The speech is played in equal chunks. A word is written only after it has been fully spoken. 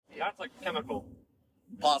That's like chemical.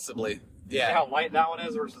 Possibly. See Yeah. how light that one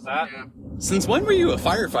is versus that? Yeah. Since when were you a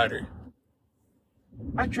firefighter?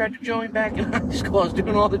 I tried to join back in high school. I was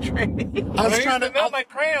doing all the training. I was used trying to melt my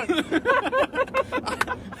crayons.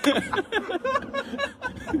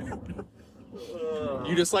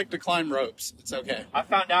 You just like to climb ropes. It's okay. I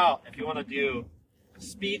found out if you want to do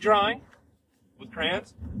speed drawing with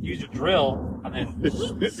crayons, use your drill and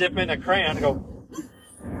then zip in a crayon and go.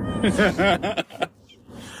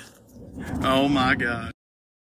 Oh my God.